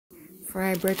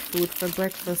fried breadfruit for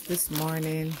breakfast this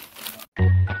morning.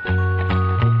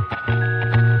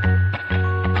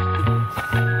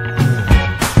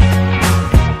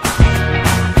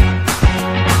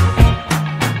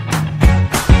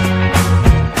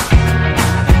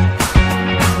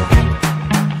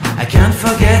 I can't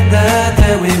forget the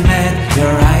day we met. Your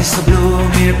eyes so blue,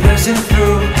 me piercing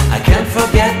through. I can't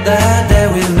forget the day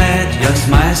we met. Your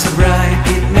smile so bright,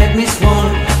 it made me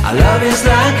swoon. Our love is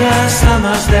like a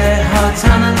summer's day, hot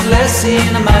and endless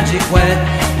in a magic way.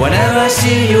 Whenever I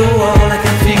see you, all I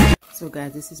can think. So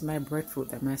guys, this is my breadfruit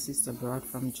that my sister brought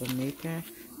from Jamaica,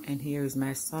 and here is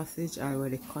my sausage. I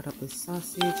already cut up the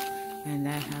sausage, and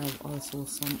I have also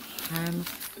some ham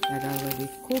that I already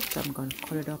cooked. I'm gonna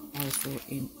cut it up also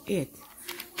in it.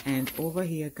 And over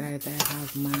here guys, I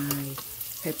have my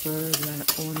peppers and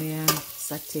onion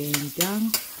sauteing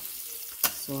down.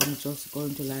 So I'm just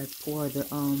going to like pour the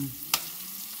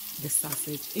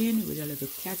sausage in with a little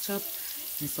ketchup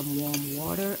and some warm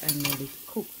water and let it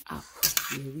cook up.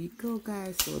 Here we go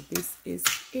guys. So this is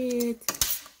it.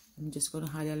 I'm just gonna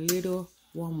add a little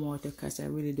warm water because I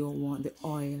really don't want the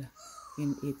oil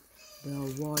in it.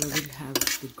 The water will have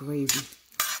the gravy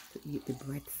to eat the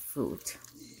breadfruit.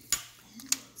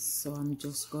 So I'm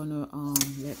just gonna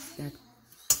let that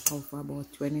go for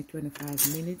about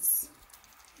 20-25 minutes.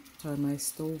 Turn my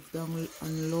stove down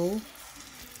on low,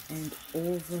 and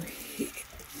over here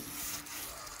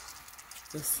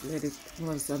just let it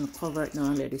uncover it now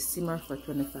and let it simmer for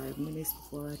 25 minutes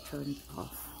before I turn it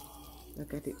off.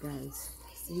 Look at it guys,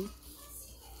 see?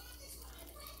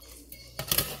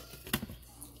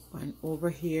 And over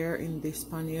here in this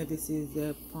pan here, this is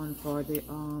the pan for the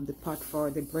pot for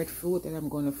the breadfruit that I'm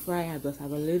going to fry. I just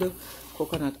have a little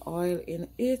coconut oil in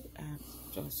it. I'm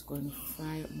just going to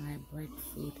fry my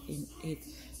breadfruit in it.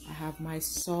 I have my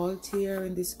salt here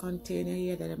in this container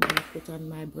here that I'm going to put on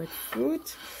my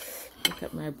breadfruit. Look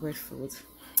at my breadfruit.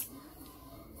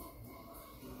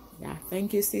 Yeah,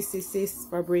 thank you sis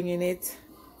for bringing it.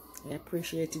 I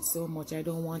appreciate it so much. I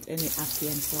don't want any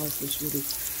ackee and saltfish with it.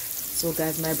 So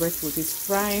guys, my breadfruit is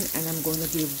frying, and I'm going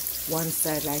to give one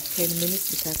side like 10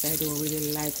 minutes because I don't really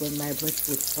like when my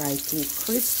breadfruit fry too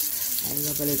crisp. I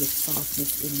love a little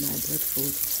softness in my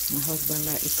breadfruit. My husband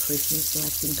likes the crispness, so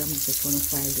I think I'm just going to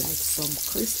fry like some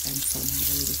crisp and some have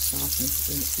a little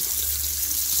softness in it.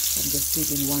 So I'm just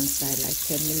giving one side like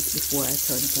 10 minutes before I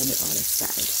turn it on the other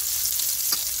side.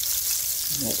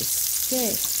 And let it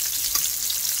stay.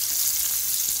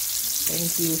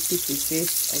 Thank you,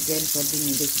 sis, again for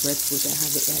bringing this breadfruit. I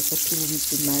have it like for 2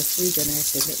 weeks in my fridge, and I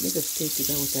said, let me just take it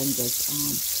out and just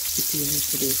prepare it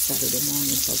today, Saturday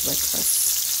morning for breakfast.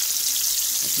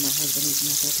 But my husband is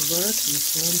not at work,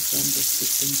 he's home, so I'm just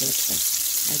fixing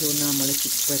breakfast. I don't normally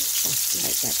fix breakfast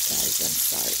like that, guys, I'm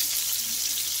sorry.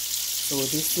 So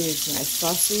this is my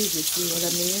sausage, you see what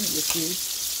I mean? You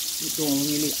see? You don't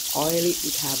really oil it,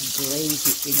 it have gravy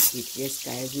in it. Yes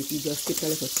guys, if you just put a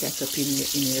little ketchup in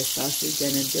your sausage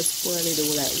and then just pour a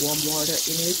little like warm water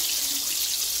in it,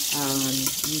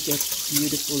 you get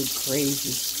beautiful gravy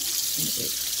in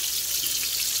it.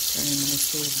 Turning my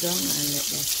stove down and let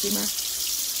that simmer.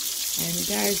 And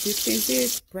guys, this is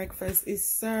it. Breakfast is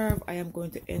served. I am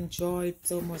going to enjoy it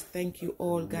so much. Thank you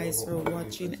all guys for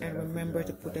watching, and remember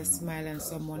to put a smile on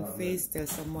someone's face. Tell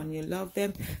someone you love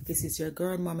them. This is your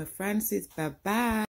girl Mommy Francis. Bye bye.